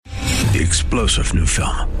The explosive new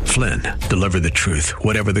film, Flynn, deliver the truth,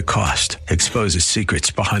 whatever the cost, exposes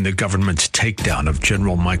secrets behind the government's takedown of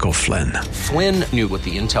General Michael Flynn. Flynn knew what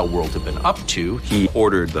the intel world had been up to. He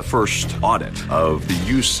ordered the first audit of the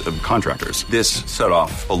use of contractors. This set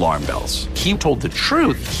off alarm bells. He told the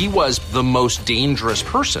truth. He was the most dangerous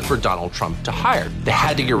person for Donald Trump to hire. They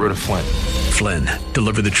had to get rid of Flynn. Flynn,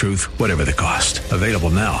 deliver the truth, whatever the cost. Available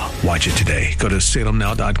now. Watch it today. Go to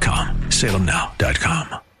salemnow.com.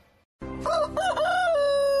 salemnow.com.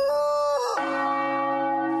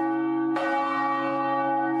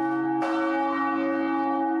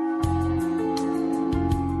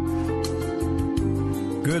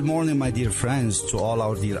 Good morning, my dear friends, to all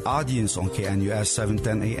our dear audience on KNUS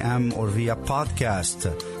 710 AM or via podcast.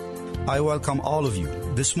 I welcome all of you.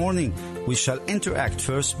 This morning, we shall interact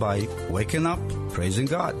first by waking up, praising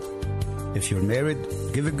God. If you're married,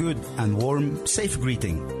 give a good and warm, safe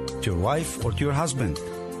greeting to your wife or to your husband.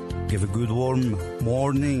 Give a good, warm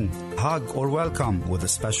morning hug or welcome with a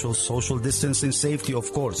special social distancing safety,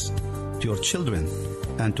 of course, to your children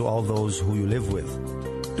and to all those who you live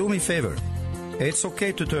with. Do me a favor. It's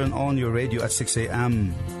okay to turn on your radio at 6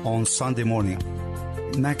 a.m. on Sunday morning.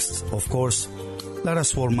 Next, of course, let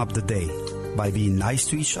us warm up the day by being nice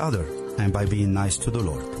to each other and by being nice to the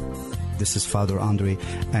Lord. This is Father Andre,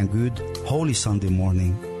 and good Holy Sunday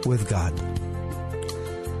morning with God.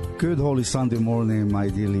 Good Holy Sunday morning, my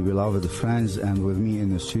dearly beloved friends, and with me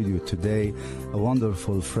in the studio today, a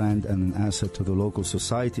wonderful friend and an asset to the local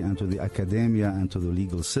society and to the academia and to the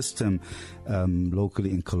legal system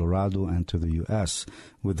locally in Colorado and to the U.S.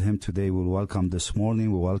 With him today, we welcome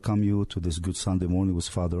you to this Good Sunday morning with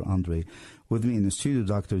Father Andre. With me in the studio,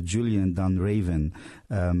 Dr. Julian Dunraven,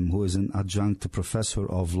 who is an adjunct professor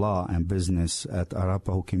of law and business at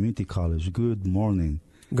Arapahoe Community College. Good morning.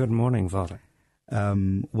 Good morning, Father.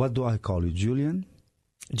 What do I call you, Julian?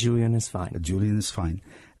 Julian is fine. Julian is fine.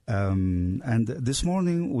 And this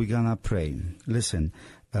morning we're going to pray. Listen,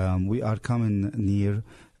 we are coming near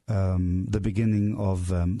the beginning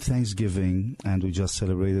of Thanksgiving, and we just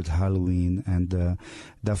celebrated Halloween, and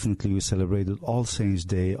definitely we celebrated All Saints'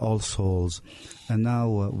 Day, All Souls, and now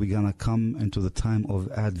we're going to come into the time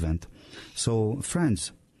of Advent. So,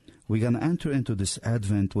 friends, we're going to enter into this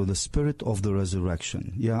Advent with the spirit of the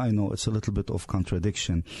resurrection. Yeah, I know it's a little bit of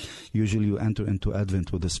contradiction. Usually you enter into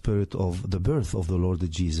Advent with the spirit of the birth of the Lord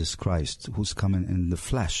Jesus Christ, who's coming in the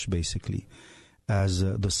flesh, basically, as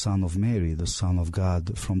the Son of Mary, the Son of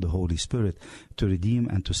God from the Holy Spirit, to redeem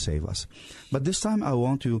and to save us. But this time I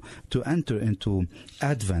want you to enter into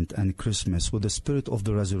Advent and Christmas with the spirit of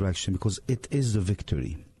the resurrection, because it is the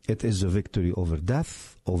victory. It is a victory over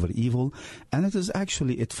death, over evil, and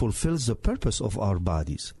it fulfills the purpose of our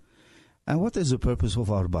bodies. And what is the purpose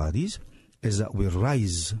of our bodies? Is that we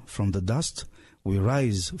rise from the dust, we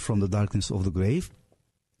rise from the darkness of the grave,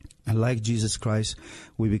 and like Jesus Christ,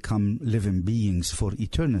 we become living beings for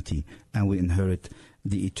eternity, and we inherit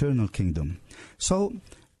the eternal kingdom. So,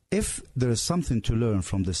 if there is something to learn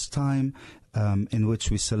from this time in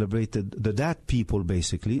which we celebrated the dead people,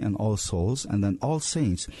 basically, and all souls, and then all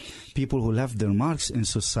saints, people who left their marks in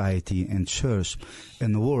society, in church,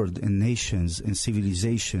 in the world, in nations, in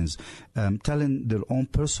civilizations, telling their own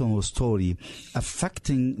personal story,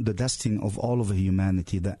 affecting the destiny of all of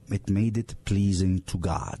humanity, that it made it pleasing to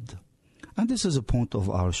God. And this is a point of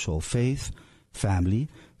our show: faith, family,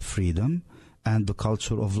 freedom, and the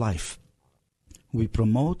culture of life. We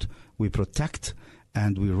promote, we protect,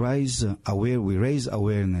 and we raise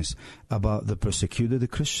awareness about the persecuted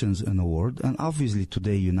Christians in the world. And obviously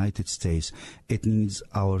today, United States, it needs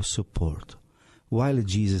our support. While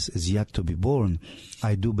Jesus is yet to be born,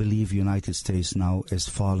 I do believe United States now is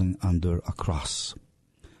falling under a cross.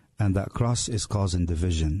 And that cross is causing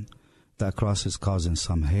division. That cross is causing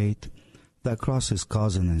some hate. That cross is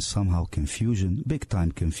causing somehow confusion,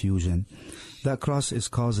 big-time confusion. That cross is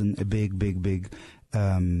causing a big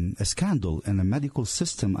a scandal in the medical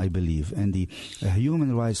system, I believe, and the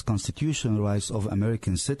human rights, constitutional rights of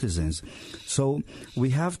American citizens. So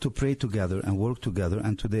we have to pray together and work together.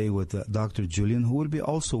 And today with Dr. Julian, who will be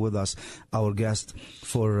also with us, our guest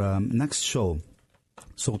for next show.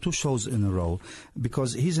 So 2 shows in a row,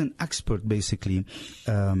 because he's an expert basically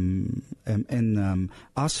in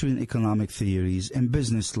Austrian economic theories, in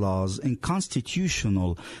business laws, in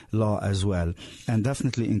constitutional law as well, and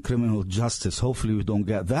definitely in criminal justice. Hopefully we don't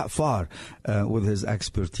get that far with his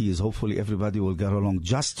expertise. Hopefully everybody will get along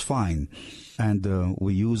just fine. And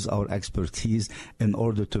we use our expertise in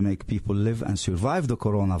order to make people live and survive the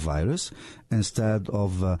coronavirus instead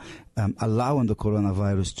of allowing the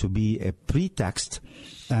coronavirus to be a pretext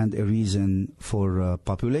and a reason for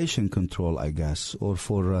population control, I guess, or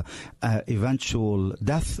for eventual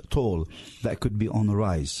death toll that could be on the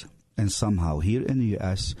rise, and somehow here in the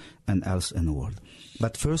U.S. and else in the world.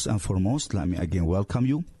 But first and foremost, let me again welcome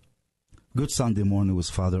you. Good Sunday morning with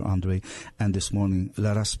Father Andre, and this morning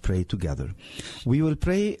let us pray together. We will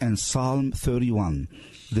pray in Psalm 31.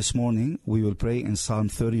 This morning we will pray in Psalm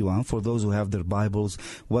 31. For those who have their Bibles,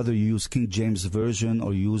 whether you use King James Version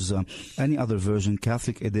or use any other version,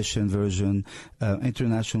 Catholic Edition version,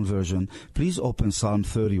 International Version, please open Psalm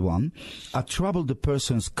 31. A troubled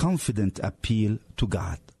person's confident appeal to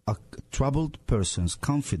God. A troubled person's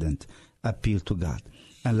confident appeal to God.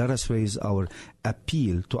 And let us raise our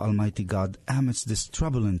appeal to Almighty God amidst this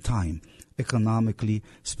troubling time, economically,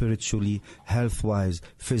 spiritually, health-wise,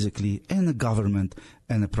 physically, in the government,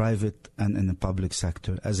 in the private and in the public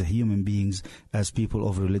sector. As human beings, as people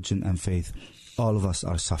of religion and faith, all of us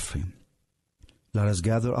are suffering. Let us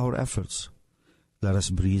gather our efforts. Let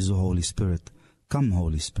us breathe the Holy Spirit. Come,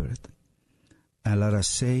 Holy Spirit. And let us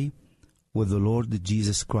say, with the Lord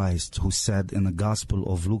Jesus Christ, who said in the Gospel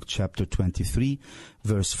of Luke chapter 23,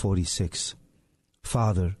 verse 46,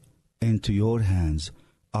 Father, into your hands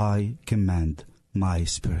I commend my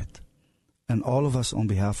spirit. And all of us on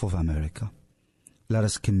behalf of America, let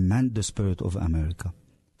us commend the spirit of America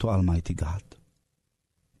to Almighty God.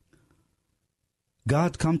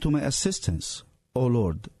 God, come to my assistance. O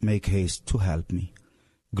Lord, make haste to help me.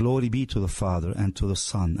 Glory be to the Father, and to the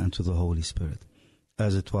Son, and to the Holy Spirit,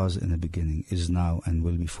 as it was in the beginning, is now, and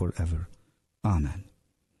will be forever. Amen.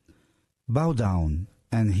 Bow down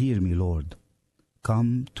and hear me, Lord.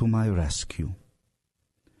 Come to my rescue.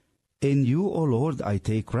 In you, O Lord, I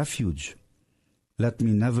take refuge. Let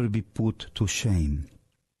me never be put to shame.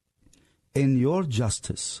 In your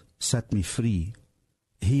justice, set me free.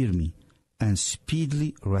 Hear me and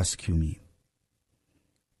speedily rescue me.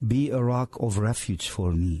 Be a rock of refuge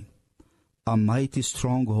for me, a mighty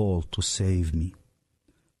stronghold to save me.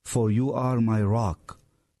 For you are my rock,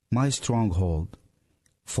 my stronghold.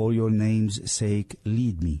 For your name's sake,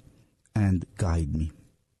 lead me and guide me.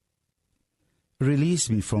 Release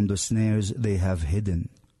me from the snares they have hidden.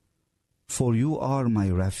 For you are my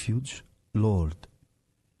refuge, Lord.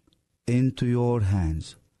 Into your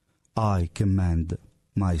hands I commend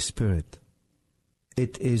my spirit.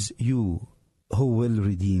 It is you who will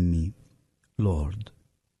redeem me, Lord.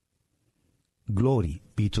 Glory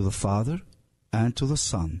be to the Father, and to the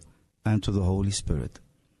Son, and to the Holy Spirit,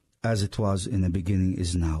 as it was in the beginning,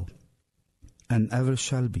 is now, and ever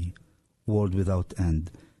shall be, world without end.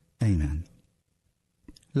 Amen.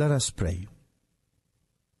 Let us pray.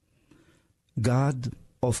 God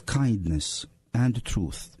of kindness and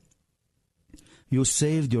truth, you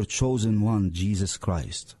saved your chosen one, Jesus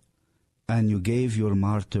Christ, and you gave your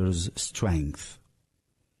martyrs strength.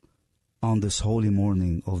 On this holy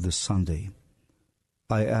morning of this Sunday,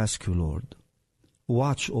 I ask you, Lord,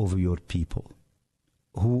 watch over your people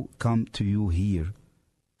who come to you here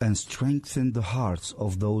and strengthen the hearts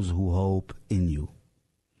of those who hope in you,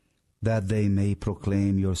 that they may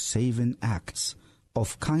proclaim your saving acts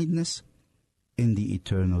of kindness in the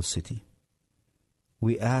eternal city.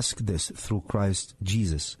 We ask this through Christ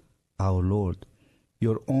Jesus, our Lord,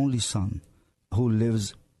 your only Son, who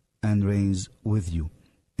lives and reigns with you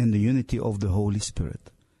in the unity of the Holy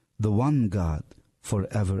Spirit, the one God,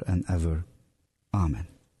 forever and ever. Amen.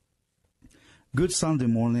 Good Sunday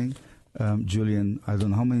morning, Julian. I don't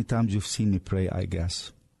know how many times you've seen me pray, I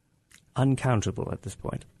guess. Uncountable at this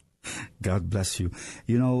point. God bless you.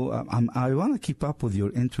 You know, I want to keep up with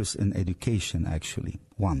your interest in education, actually,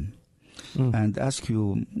 and ask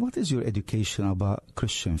you, what is your education about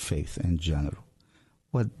Christian faith in general?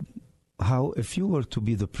 How, if you were to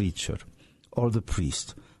be the preacher or the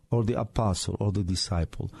priest or the apostle or the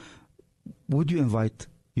disciple, would you invite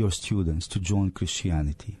your students to join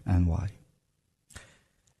Christianity, and why?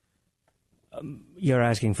 You're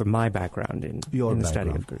asking for my background in the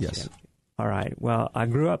study of Christianity. Yes. All right. Well, I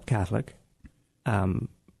grew up Catholic.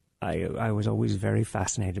 I was always very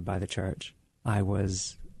fascinated by the Church. I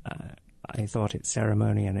thought its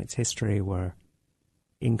ceremony and its history were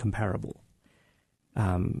incomparable.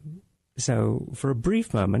 So for a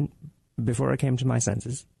brief moment, before I came to my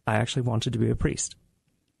senses, I actually wanted to be a priest.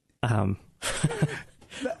 Do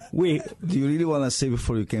you really want to say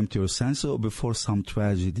before you came to your senses or before some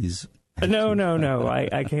tragedies? No.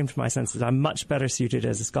 I came to my senses. I'm much better suited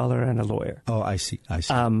as a scholar and a lawyer. Oh, I see.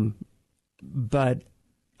 But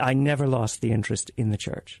I never lost the interest in the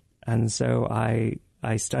Church. And so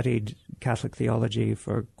I studied Catholic theology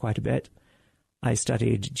for quite a bit. I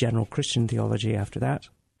studied general Christian theology after that.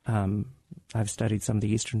 I've studied some of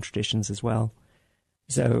the Eastern traditions as well.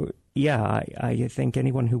 So, yeah, I think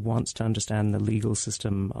anyone who wants to understand the legal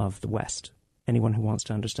system of the West, anyone who wants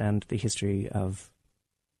to understand the history of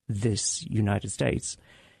this United States,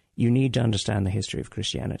 you need to understand the history of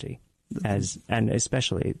Christianity, and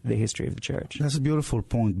especially the history of the Church. That's a beautiful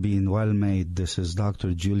point, being well made. This is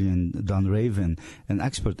Dr. Julian Dunraven, an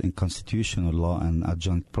expert in constitutional law and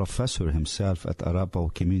adjunct professor himself at Arapahoe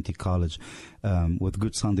Community College, with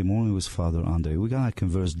Good Sunday Morning with Father Andre. We're going to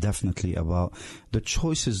converse definitely about the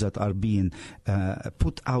choices that are being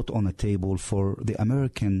put out on a table for the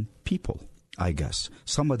American people. I guess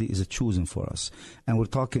somebody is choosing for us, and we're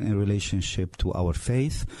talking in relationship to our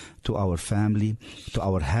faith, to our family, to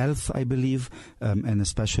our health, I believe, in a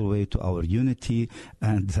special way to our unity,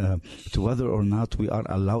 and to whether or not we are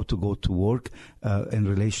allowed to go to work in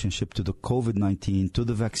relationship to the COVID-19, to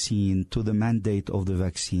the vaccine, to the mandate of the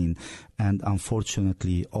vaccine, and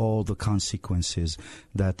unfortunately all the consequences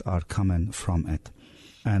that are coming from it.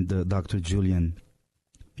 And Dr. Julian,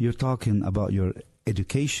 you're talking about your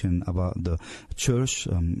education about the Church,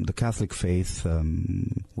 the Catholic faith,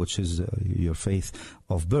 which is your faith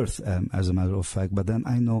of birth, as a matter of fact. But then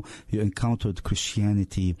I know you encountered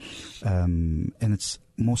Christianity in its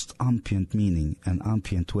most ambient meaning and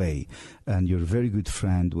ambient way, and you're a very good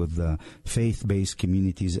friend with the faith-based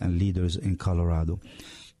communities and leaders in Colorado.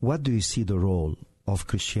 What do you see the role of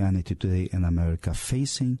Christianity today in America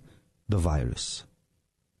facing the virus?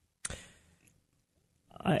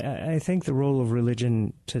 I think the role of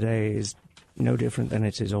religion today is no different than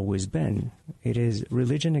it has always been.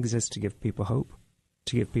 Religion exists to give people hope,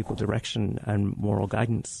 to give people direction and moral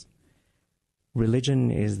guidance.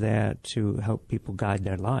 Religion is there to help people guide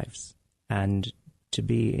their lives and to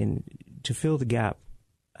fill the gap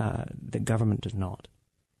that government does not.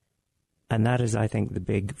 And that is, I think, the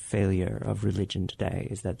big failure of religion today,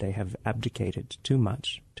 is that they have abdicated too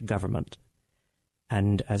much to government.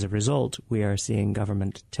 And as a result, we are seeing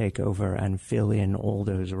government take over and fill in all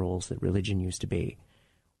those roles that religion used to be.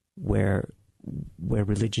 Where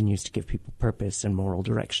religion used to give people purpose and moral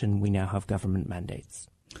direction, we now have government mandates.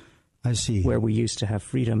 I see. Where we used to have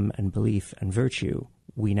freedom and belief and virtue,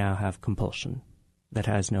 we now have compulsion that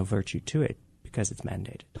has no virtue to it because it's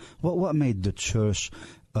mandated. What made the Church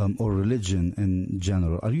or religion in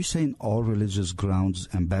general? Are you saying all religious grounds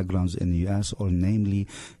and backgrounds in the U.S., or namely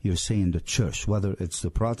you're saying the Church, whether it's the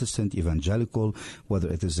Protestant, evangelical, whether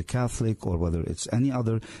it is the Catholic, or whether it's any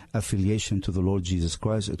other affiliation to the Lord Jesus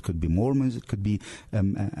Christ? It could be Mormons, it could be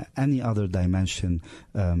any other dimension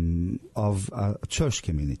of a church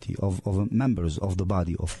community, of members of the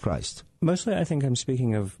body of Christ. Mostly I think I'm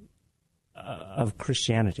speaking of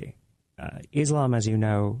Christianity. Islam, as you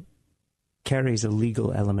know, carries a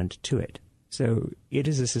legal element to it. So it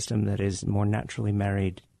is a system that is more naturally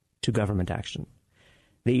married to government action.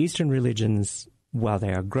 The Eastern religions, while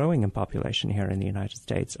they are growing in population here in the United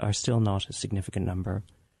States, are still not a significant number.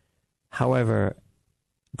 However,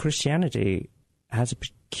 Christianity has a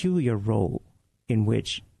peculiar role in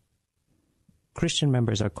which Christian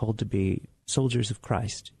members are called to be soldiers of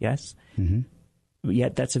Christ, yes? Mm-hmm.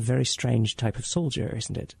 Yet that's a very strange type of soldier,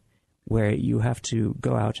 isn't it? Where you have to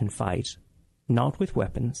go out and fight, not with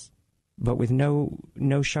weapons, but with no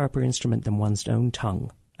sharper instrument than one's own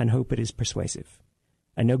tongue, and hope it is persuasive,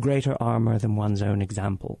 and no greater armor than one's own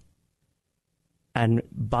example. And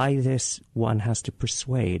by this, one has to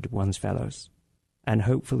persuade one's fellows, and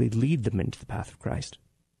hopefully lead them into the path of Christ.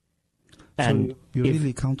 And so you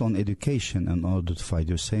really count on education in order to fight.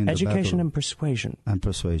 You're saying education and persuasion. And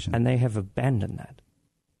persuasion. And they have abandoned that.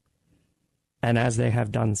 And as they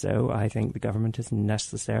have done so, I think the government has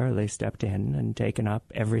necessarily stepped in and taken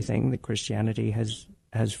up everything that Christianity has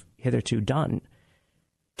hitherto done.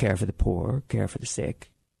 Care for the poor, care for the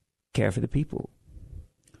sick, care for the people.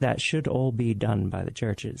 That should all be done by the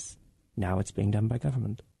churches. Now it's being done by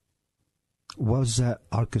government. Was that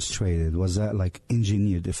orchestrated? Was that like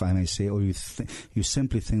engineered, if I may say? Or you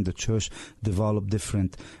simply think the church developed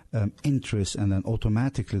different interests and then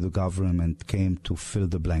automatically the government came to fill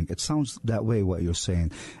the blank? It sounds that way, what you're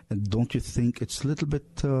saying. And don't you think it's a little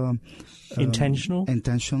bit... intentional?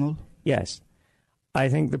 Intentional? Yes. I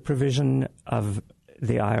think the provision of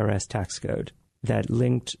the IRS tax code that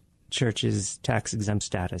linked churches' tax-exempt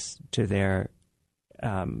status to their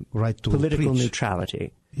right to political preach.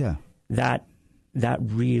 Neutrality. Yeah. That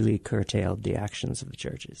really curtailed the actions of the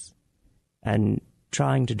churches. And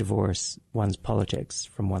trying to divorce one's politics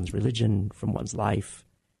from one's religion, from one's life,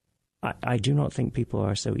 I do not think people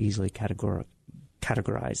are so easily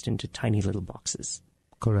categorized into tiny little boxes.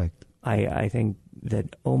 Correct. I think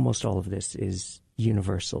that almost all of this is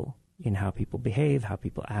universal in how people behave, how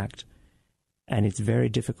people act, and it's very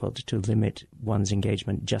difficult to limit one's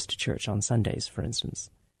engagement just to church on Sundays, for instance,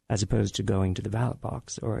 as opposed to going to the ballot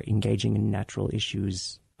box or engaging in natural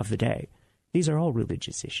issues of the day. These are all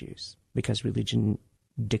religious issues because religion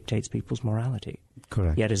dictates people's morality.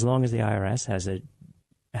 Correct. Yet as long as the IRS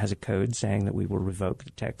has a code saying that we will revoke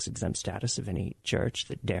the tax-exempt status of any church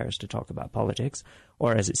that dares to talk about politics,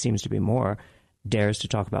 or as it seems to be more, dares to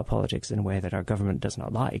talk about politics in a way that our government does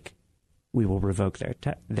not like, we will revoke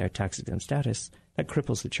their tax-exempt status. That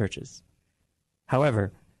cripples the churches.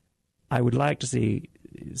 However, I would like to see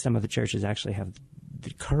some of the churches actually have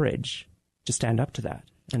the courage to stand up to that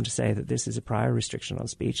and to say that this is a prior restriction on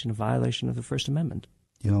speech and a violation of the First Amendment.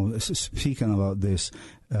 You know, speaking about this,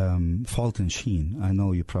 Fulton Sheen, I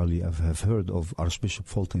know you probably have heard of Archbishop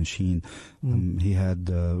Fulton Sheen. He had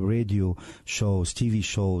radio shows, TV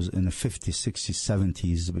shows in the 50s, 60s,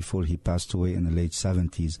 70s before he passed away in the late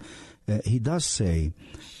 70s. He does say,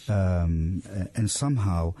 and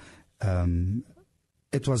somehow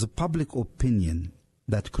it was a public opinion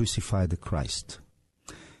that crucified the Christ.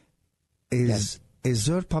 Is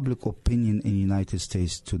there public opinion in the United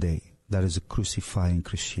States today that is crucifying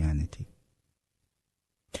Christianity?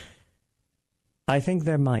 I think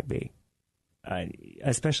there might be,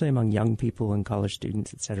 especially among young people and college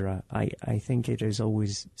students, etc. I think it is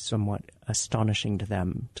always somewhat astonishing to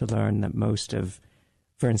them to learn that most of,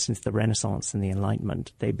 for instance, the Renaissance and the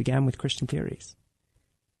Enlightenment, they began with Christian theories.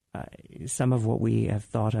 Some of what we have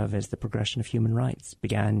thought of as the progression of human rights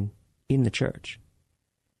began in the church.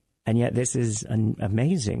 And yet this is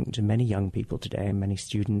amazing to many young people today, many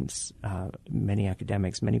students, many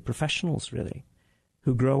academics, many professionals, really,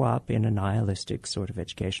 who grow up in a nihilistic sort of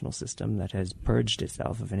educational system that has purged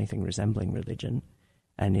itself of anything resembling religion,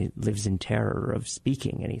 and it lives in terror of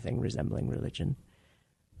speaking anything resembling religion.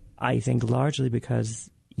 I think largely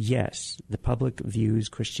because, yes, the public views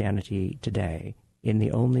Christianity today in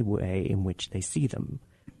the only way in which they see them,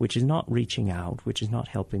 which is not reaching out, which is not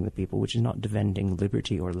helping the people, which is not defending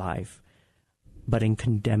liberty or life, but in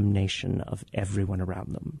condemnation of everyone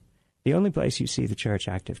around them. The only place you see the church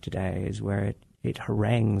active today is where it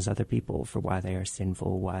harangues other people for why they are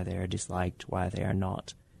sinful, why they are disliked, why they are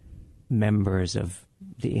not members of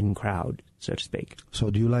the in crowd, so to speak. So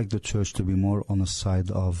do you like the church to be more on the side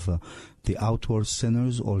of the outward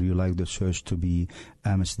sinners, or you like the church to be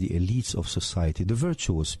amidst the elites of society, the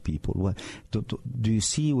virtuous people? Do you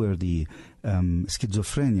see where the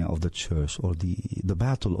schizophrenia of the church or the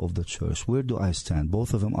battle of the church, where do I stand?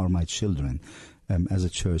 Both of them are my children as a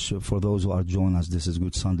church. For those who are joining us, this is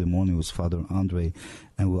Good Sunday Morning with Father Andre,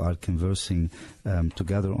 and we are conversing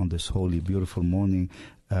together on this holy, beautiful morning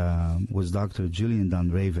with Dr. Julian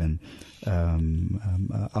Dunraven,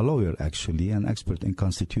 a lawyer actually, an expert in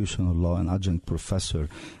constitutional law, an adjunct professor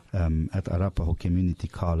at Arapahoe Community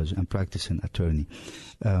College, and practicing attorney.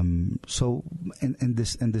 So in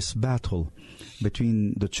this battle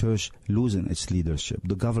between the church losing its leadership,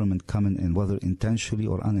 the government coming in, whether intentionally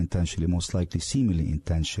or unintentionally, most likely seemingly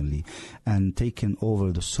intentionally, and taking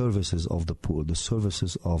over the services of the poor, the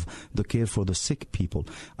services of the care for the sick people.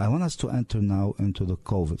 I want us to enter now into the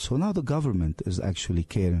COVID. So now the government is actually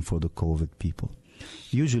caring for the COVID people.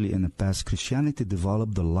 Usually in the past, Christianity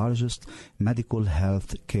developed the largest medical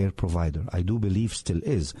health care provider. I do believe still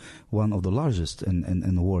is one of the largest in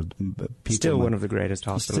the world. Still one of the greatest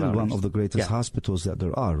hospitals. Still one of the greatest hospitals that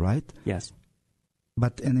there are, right? Yes.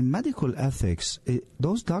 But in medical ethics,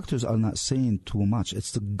 those doctors are not saying too much.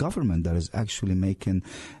 It's the government that is actually making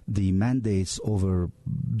the mandates over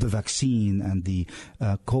the vaccine and the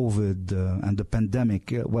COVID and the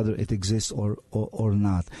pandemic, whether it exists or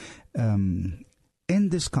not. In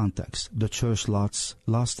this context, the church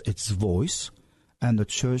lost its voice, and the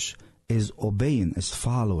church is obeying, is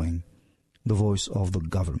following the voice of the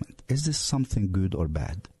government. Is this something good or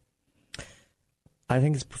bad? I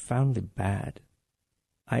think it's profoundly bad.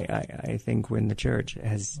 I think when the church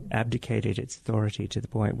has abdicated its authority to the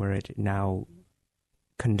point where it now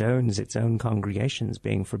condones its own congregations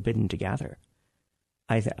being forbidden to gather,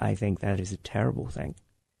 I think that is a terrible thing.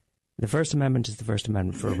 The First Amendment is the First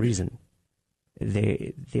Amendment for a reason.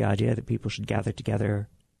 The idea that people should gather together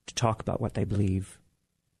to talk about what they believe,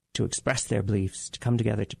 to express their beliefs, to come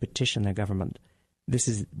together to petition their government, this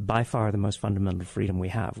is by far the most fundamental freedom we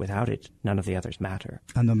have. Without it, none of the others matter.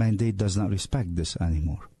 And the mandate does not respect this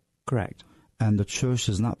anymore. Correct. And the church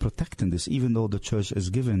is not protecting this, even though the church is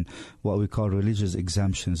given what we call religious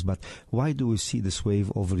exemptions. But why do we see this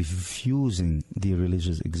wave of refusing the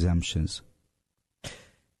religious exemptions?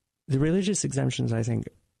 The religious exemptions, I think,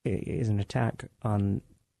 is an attack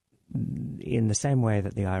in the same way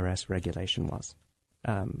that the IRS regulation was,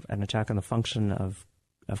 an attack on the function of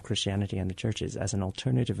Christianity and the churches as an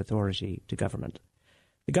alternative authority to government.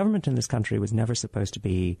 The government in this country was never supposed to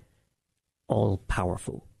be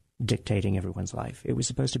all-powerful, dictating everyone's life. It was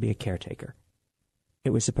supposed to be a caretaker.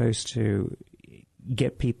 It was supposed to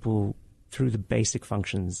get people through the basic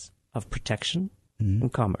functions of protection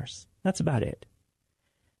and commerce. That's about it.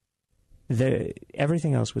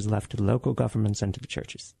 Everything else was left to the local governments and to the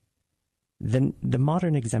churches. The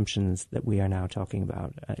modern exemptions that we are now talking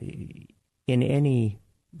about in any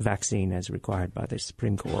vaccine as required by the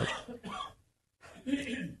Supreme Court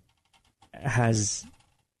has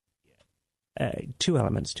two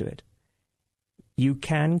elements to it. You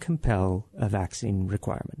can compel a vaccine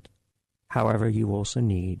requirement. However, you also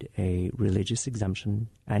need a religious exemption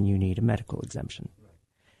and you need a medical exemption.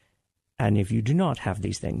 And if you do not have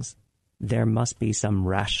these things, there must be some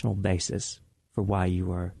rational basis for why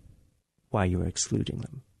you are excluding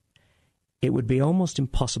them. It would be almost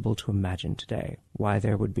impossible to imagine today why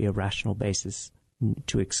there would be a rational basis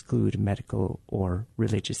to exclude medical or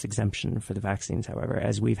religious exemption for the vaccines, however,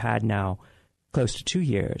 as we've had now close to 2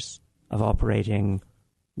 years of operating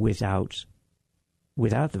without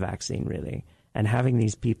the vaccine, really, and having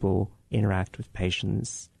these people interact with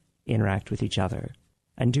patients, interact with each other,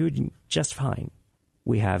 and do it just fine.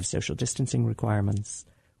 We have social distancing requirements.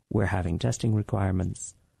 We're having testing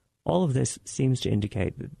requirements. All of this seems to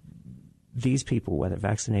indicate that these people, whether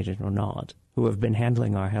vaccinated or not, who have been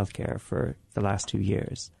handling our healthcare for the last 2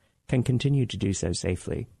 years, can continue to do so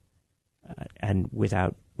safely and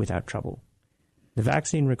without trouble. The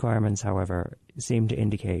vaccine requirements, however, seem to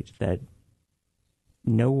indicate that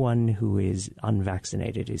no one who is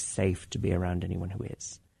unvaccinated is safe to be around anyone who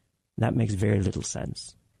is. That makes very little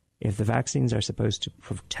sense. If the vaccines are supposed to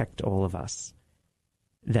protect all of us,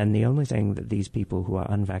 then the only thing that these people who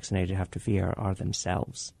are unvaccinated have to fear are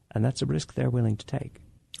themselves. And that's a risk they're willing to take.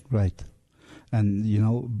 Right. And, you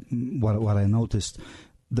know, what I noticed,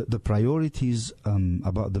 the priorities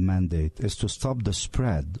about the mandate is to stop the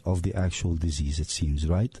spread of the actual disease, it seems,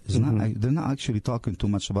 right? They're not actually talking too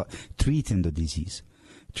much about treating the disease.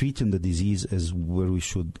 Treating the disease is where we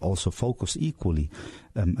should also focus equally,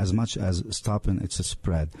 as much as stopping its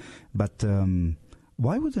spread. But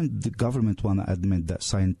why wouldn't the government want to admit that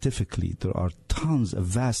scientifically there are tons, a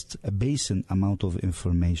vast, basin amount of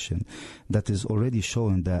information that is already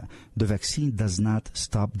showing that the vaccine does not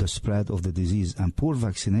stop the spread of the disease, and poor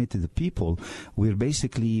vaccinated people, we're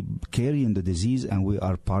basically carrying the disease and we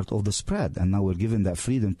are part of the spread, and now we're given that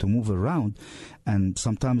freedom to move around and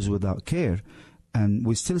sometimes without care, and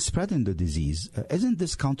we're still spreading the disease. Isn't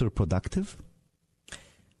this counterproductive?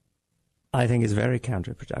 I think it's very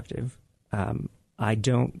counterproductive.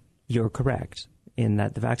 You're correct in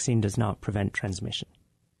that the vaccine does not prevent transmission.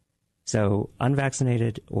 So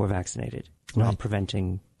unvaccinated or vaccinated, not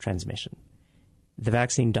preventing transmission. The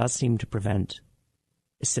vaccine does seem to prevent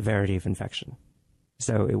severity of infection.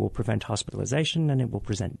 So it will prevent hospitalization and it will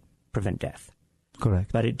prevent death.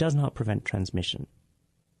 Correct. But it does not prevent transmission.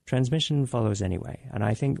 Transmission follows anyway. And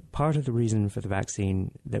I think part of the reason for the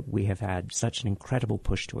vaccine that we have had such an incredible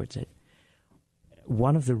push towards it,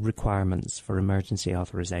 one of the requirements for emergency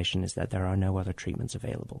authorization is that there are no other treatments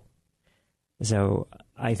available. So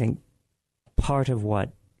I think part of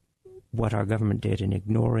what our government did in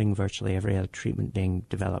ignoring virtually every other treatment being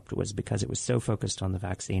developed was because it was so focused on the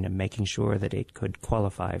vaccine and making sure that it could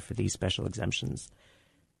qualify for these special exemptions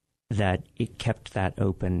that it kept that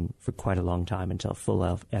open for quite a long time until full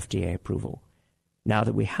FDA approval. Now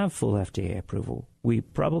that we have full FDA approval, we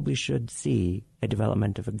probably should see a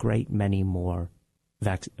development of a great many more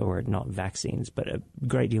not vaccines, but a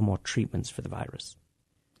great deal more treatments for the virus.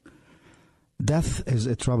 Death is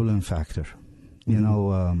a troubling factor. You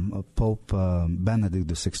know, Pope Benedict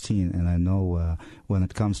XVI, and I know when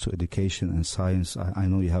it comes to education and science, I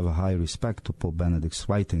know you have a high respect to Pope Benedict's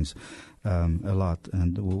writings a lot,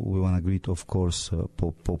 and we want to greet, of course,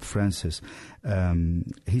 Pope Francis.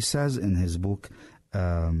 He says in his book,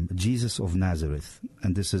 Jesus of Nazareth,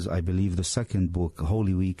 and this is, I believe, the second book,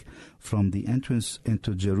 Holy Week, from the entrance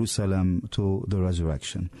into Jerusalem to the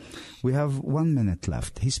resurrection. We have 1 minute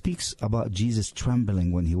left. He speaks about Jesus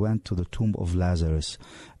trembling when he went to the tomb of Lazarus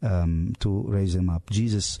to raise him up.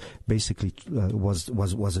 Jesus basically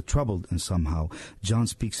was troubled in somehow. John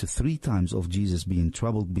speaks 3 times of Jesus being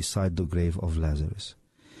troubled beside the grave of Lazarus.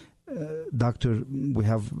 Doctor, we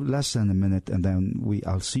have less than a minute, and then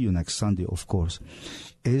I'll see you next Sunday, of course.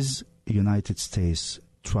 Is United States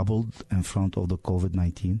troubled in front of the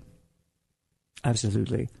COVID-19?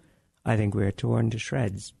 Absolutely. I think we're torn to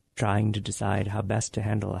shreds trying to decide how best to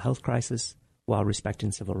handle a health crisis while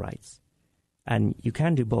respecting civil rights. And you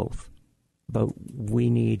can do both, but we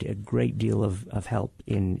need a great deal of help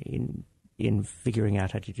in figuring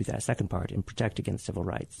out how to do that second part, and protect against civil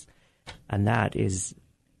rights. And that is,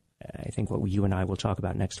 I think, what you and I will talk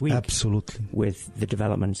about next week. Absolutely. With the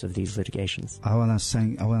developments of these litigations. I want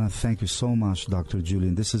to thank you so much, Dr.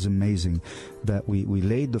 Julian. This is amazing that we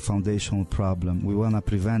laid the foundational problem. We want to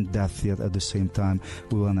prevent death, yet at the same time,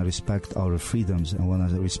 we want to respect our freedoms and want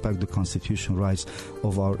to respect the constitutional rights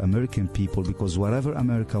of our American people, because whatever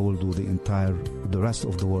America will do, the rest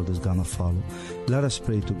of the world is going to follow. Let us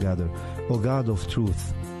pray together. O God of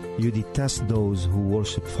truth, you detest those who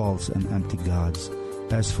worship false and empty gods.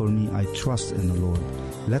 As for me, I trust in the Lord.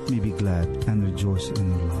 Let me be glad and rejoice in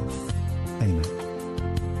your love. Amen.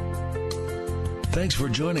 Thanks for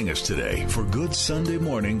joining us today for Good Sunday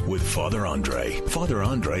Morning with Father Andre. Father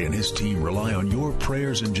Andre and his team rely on your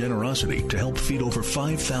prayers and generosity to help feed over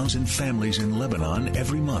 5,000 families in Lebanon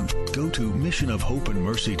every month. Go to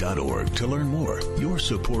missionofhopeandmercy.org to learn more. Your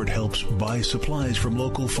support helps buy supplies from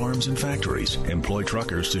local farms and factories, employ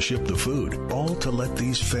truckers to ship the food, all to let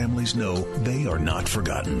these families know they are not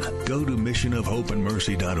forgotten. Go to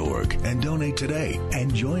missionofhopeandmercy.org and donate today.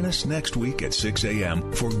 And join us next week at 6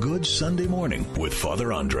 a.m. for Good Sunday Morning with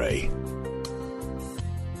Father Andre.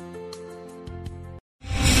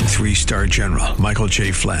 3-star General Michael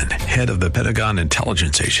J. Flynn, head of the Pentagon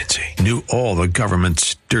Intelligence Agency, knew all the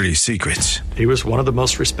government's dirty secrets. He was one of the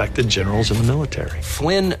most respected generals in the military.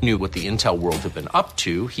 Flynn knew what the intel world had been up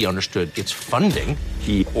to. He understood its funding.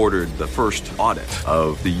 He ordered the first audit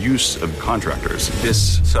of the use of contractors.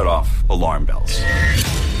 This set off alarm bells.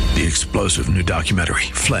 The explosive new documentary,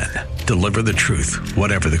 Flynn, Deliver the Truth,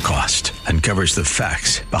 Whatever the Cost, uncovers the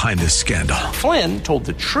facts behind this scandal. Flynn told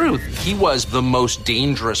the truth. He was the most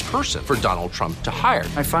dangerous person for Donald Trump to hire.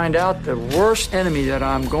 I find out the worst enemy that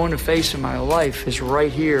I'm going to face in my life is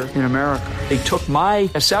right here in America. They took my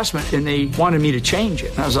assessment and they wanted me to change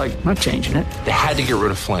it. And I was like, I'm not changing it. They had to get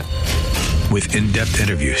rid of Flynn. With in-depth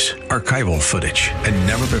interviews, archival footage, and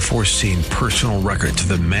never-before-seen personal records of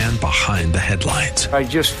the man behind the headlines. I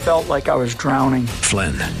just felt like I was drowning.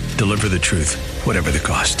 Flynn, Deliver the Truth, Whatever the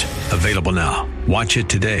Cost. Available now. Watch it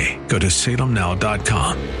today. Go to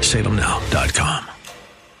salemnow.com. salemnow.com.